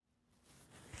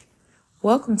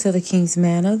Welcome to the King's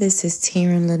Manor. This is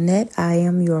Taryn Lynette. I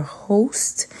am your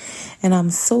host, and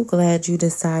I'm so glad you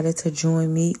decided to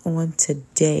join me on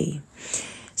today.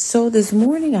 So this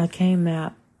morning I came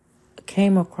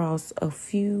across a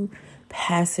few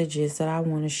passages that I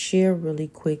want to share really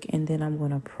quick, and then I'm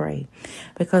going to pray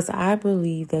because I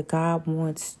believe that God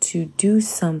wants to do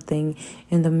something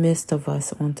in the midst of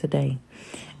us on today.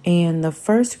 And the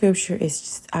first scripture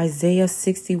is Isaiah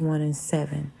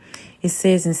 61:7. It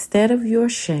says, "Instead of your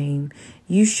shame,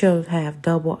 you shall have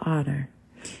double honor.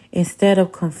 Instead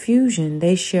of confusion,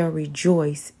 they shall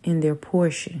rejoice in their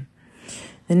portion."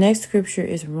 The next scripture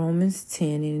is Romans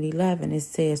 10:11. It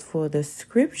says, "For the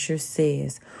scripture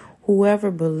says, whoever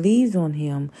believes on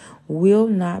him will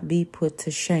not be put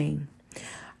to shame."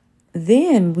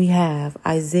 Then we have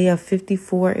Isaiah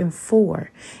 54:4.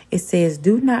 It says,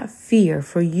 "Do not fear,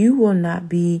 for you will not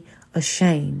be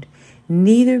ashamed,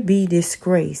 neither be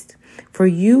disgraced, for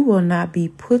you will not be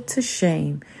put to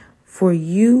shame, for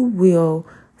you will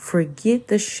forget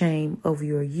the shame of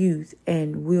your youth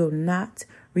and will not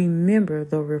remember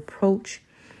the reproach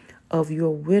of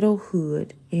your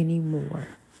widowhood anymore."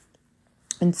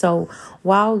 And so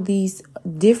while these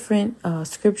different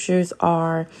scriptures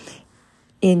are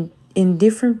in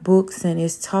different books and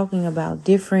it's talking about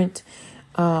different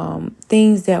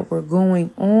things that were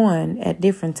going on at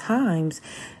different times,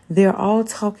 they're all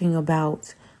talking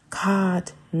about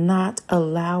God not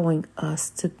allowing us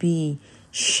to be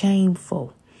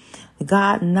shameful.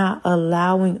 God not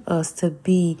allowing us to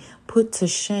be put to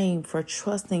shame for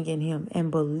trusting in him and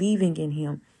believing in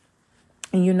him.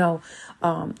 And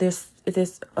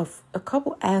there's a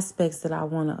couple aspects that I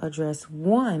want to address.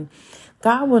 One,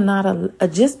 God will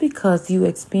not, just because you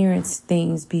experienced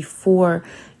things before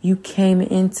you came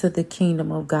into the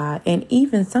kingdom of God. And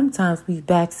even sometimes we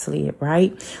backslid,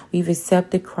 right? We've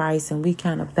accepted Christ and we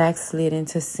kind of backslid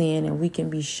into sin, and we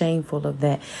can be shameful of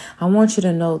that. I want you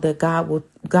to know that God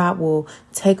will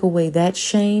take away that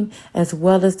shame as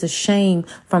well as the shame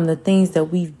from the things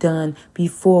that we've done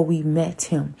before we met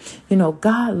him.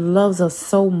 God loves us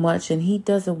so much, and he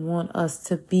doesn't want us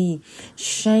to be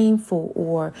shameful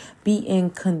or be in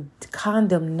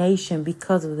condemnation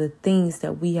because of the things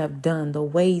that we have done, the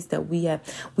ways that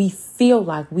we feel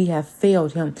like we have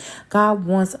failed him. God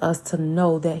wants us to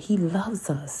know that he loves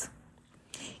us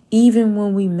even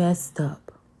when we messed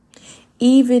up.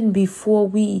 Even before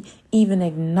we even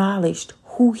acknowledged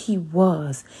who he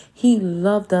was, he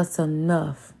loved us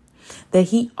enough that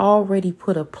he already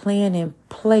put a plan in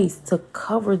place to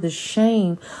cover the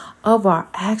shame of our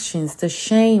actions, the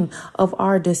shame of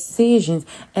our decisions.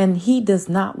 And he does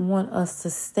not want us to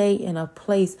stay in a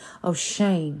place of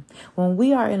shame. When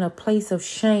we are in a place of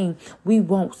shame, we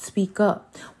won't speak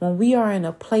up. When we are in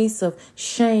a place of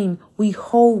shame, we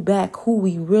hold back who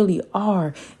we really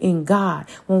are in God.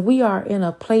 When we are in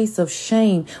a place of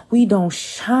shame, we don't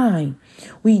shine.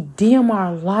 We dim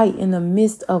our light in the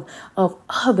midst of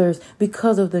others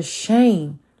because of the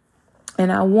shame.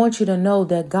 And I want you to know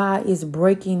that God is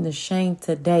breaking the shame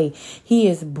today. He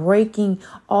is breaking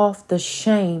off the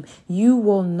shame. You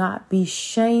will not be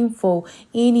shameful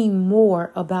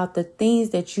anymore about the things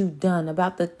that you've done,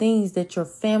 about the things that your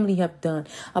family have done,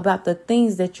 about the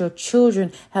things that your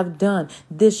children have done.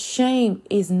 This shame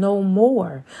is no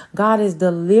more. God is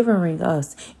delivering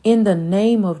us in the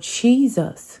name of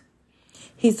Jesus.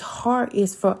 His heart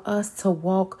is for us to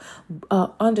walk,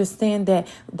 understand that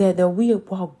we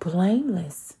walk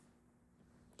blameless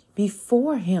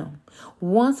before him.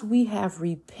 Once we have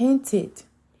repented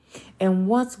and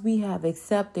once we have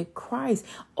accepted Christ,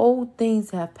 old things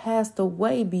have passed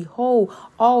away. Behold,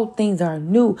 all things are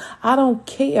new. I don't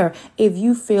care if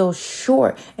you fell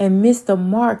short and missed the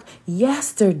mark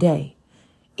yesterday.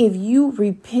 If you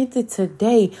repented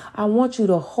today, I want you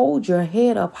to hold your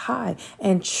head up high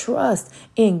and trust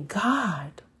in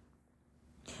God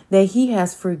that he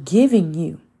has forgiven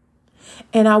you.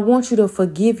 And I want you to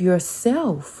forgive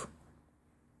yourself.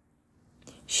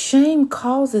 Shame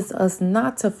causes us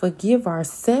not to forgive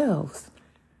ourselves.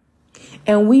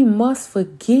 And we must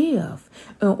forgive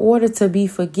in order to be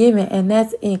forgiven. And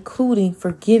that's including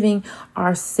forgiving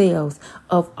ourselves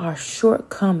of our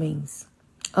shortcomings,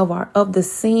 of the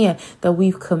sin that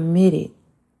we've committed.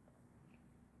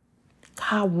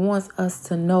 God wants us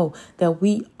to know that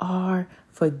we are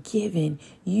forgiven.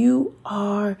 You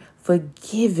are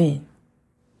forgiven.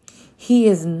 He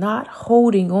is not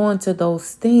holding on to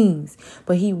those things,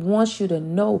 but he wants you to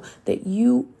know that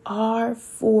you are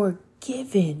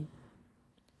forgiven.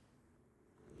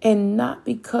 And not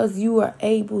because you are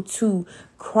able to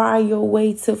cry your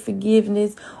way to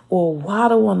forgiveness or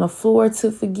waddle on the floor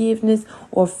to forgiveness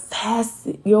or fast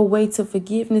your way to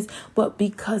forgiveness, but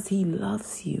because he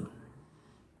loves you.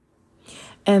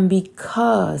 And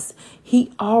because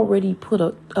he already put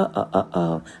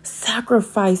a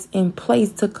sacrifice in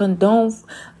place to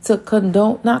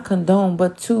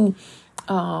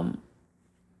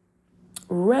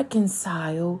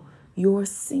reconcile your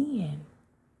sin.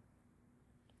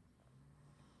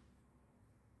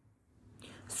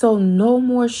 So no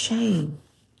more shame.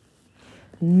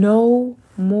 No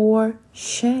more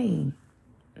shame.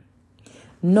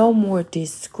 No more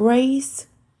disgrace.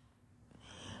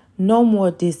 No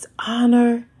more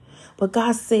dishonor. But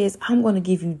God says, I'm going to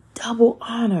give you double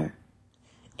honor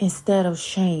instead of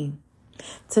shame.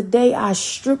 Today, I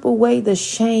strip away the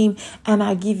shame and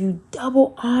I give you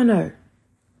double honor.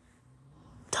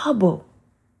 Double.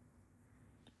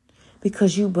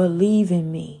 Because you believe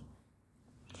in me.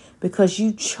 Because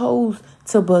you chose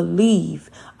to believe.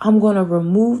 I'm going to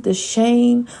remove the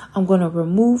shame. I'm going to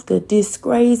remove the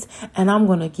disgrace. And I'm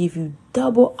going to give you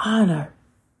double honor.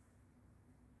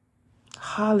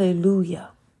 Hallelujah.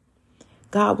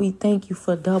 God, we thank you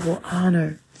for double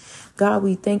honor. God,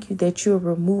 we thank you that you're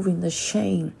removing the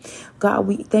shame. God,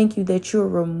 we thank you that you're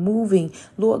removing,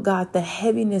 Lord God, the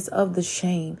heaviness of the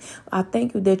shame. I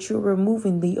thank you that you're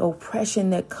removing the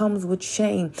oppression that comes with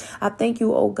shame. I thank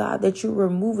you, oh God, that you're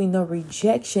removing the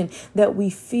rejection that we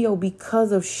feel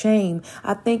because of shame.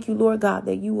 I thank you, Lord God,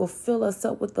 that you will fill us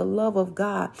up with the love of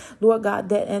God, Lord God,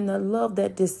 that and the love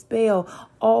that dispel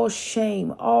all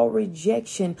shame, all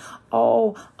rejection,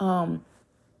 all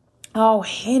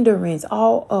hindrance,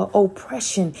 all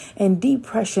oppression and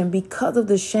depression because of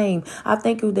the shame. I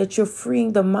thank you that you're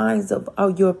freeing the minds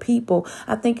of your people.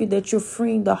 I thank you that you're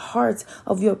freeing the hearts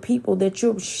of your people, that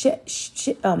you're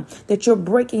that you're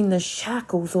breaking the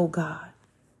shackles, oh God.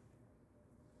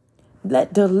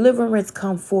 Let deliverance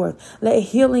come forth. Let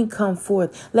healing come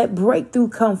forth. Let breakthrough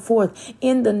come forth.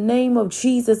 In the name of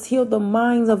Jesus, heal the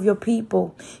minds of your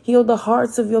people. Heal the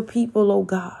hearts of your people, oh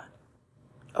God.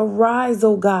 Arise,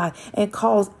 O God, and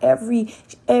cause every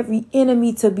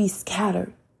enemy to be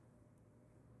scattered.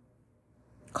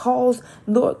 Cause,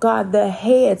 Lord God, the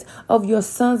heads of your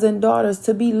sons and daughters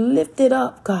to be lifted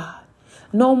up, God.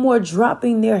 No more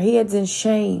dropping their heads in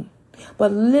shame,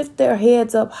 but lift their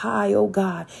heads up high, O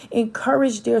God.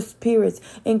 Encourage their spirits.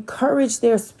 Encourage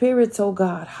their spirits, O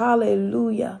God.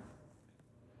 Hallelujah.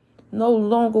 No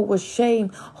longer will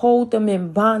shame hold them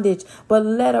in bondage, but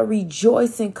let a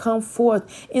rejoicing come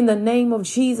forth in the name of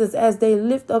Jesus as they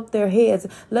lift up their heads.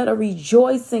 Let a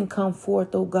rejoicing come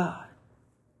forth, oh God.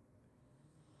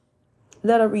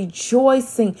 Let a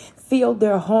rejoicing fill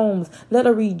their homes. Let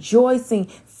a rejoicing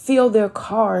fill their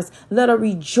cars. Let a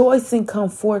rejoicing come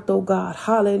forth, oh God.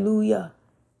 Hallelujah.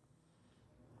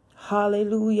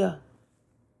 Hallelujah.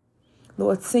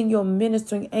 Lord, send your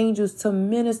ministering angels to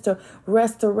minister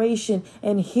restoration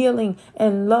and healing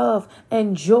and love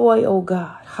and joy, oh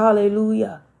God.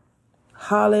 Hallelujah.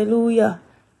 Hallelujah.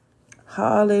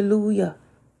 Hallelujah.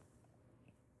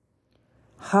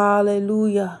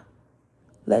 Hallelujah.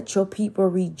 Let your people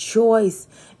rejoice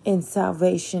in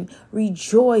salvation.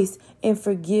 Rejoice in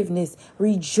forgiveness.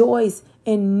 Rejoice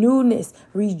in newness.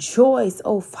 Rejoice,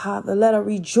 oh Father. Let a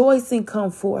rejoicing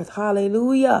come forth.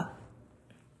 Hallelujah.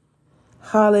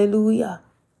 Hallelujah.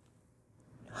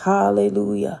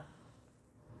 Hallelujah.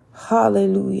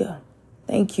 Hallelujah.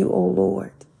 Thank you, O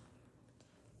Lord.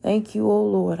 Thank you, O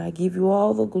Lord. I give you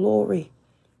all the glory.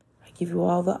 I give you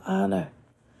all the honor.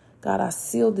 God, I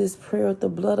seal this prayer with the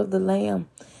blood of the Lamb.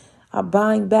 I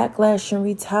bind backlash and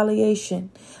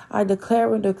retaliation. I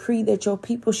declare and decree that your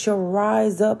people shall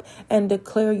rise up and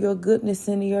declare your goodness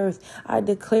in the earth. I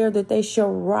declare that they shall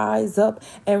rise up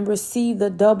and receive the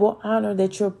double honor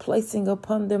that you're placing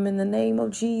upon them in the name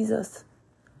of Jesus.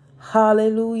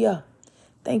 Hallelujah.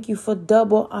 Thank you for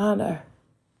double honor.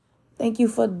 Thank you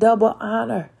for double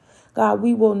honor. God,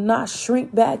 we will not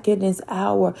shrink back in this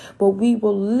hour, but we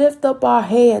will lift up our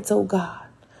heads, oh God.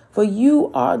 For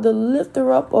you are the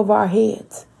lifter up of our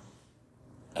heads.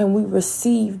 And we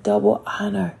receive double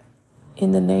honor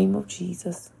in the name of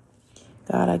Jesus.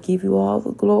 God, I give you all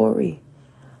the glory,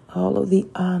 all of the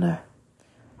honor,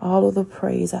 all of the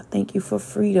praise. I thank you for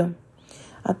freedom.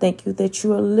 I thank you that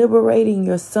you are liberating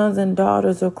your sons and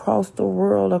daughters across the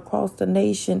world, across the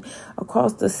nation,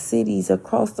 across the cities,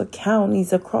 across the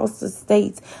counties, across the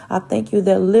states. I thank you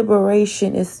that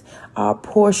liberation is our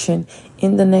portion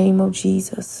in the name of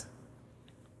Jesus.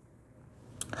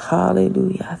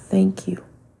 Hallelujah. I thank you.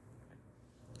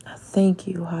 I thank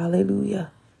you.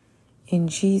 Hallelujah. In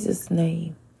Jesus'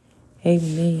 name.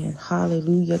 Amen.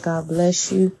 Hallelujah. God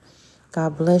bless you.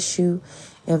 God bless you.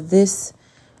 If this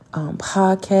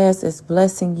podcast is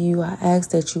blessing you, I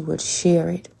ask that you would share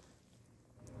it.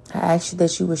 I ask you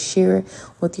that you would share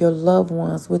it with your loved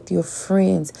ones, with your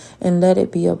friends, and let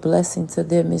it be a blessing to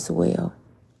them as well.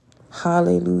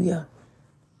 Hallelujah.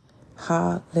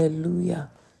 Hallelujah.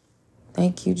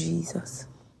 Thank you, Jesus.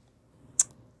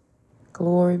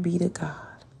 Glory be to God.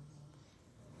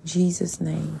 In Jesus'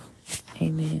 name,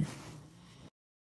 amen.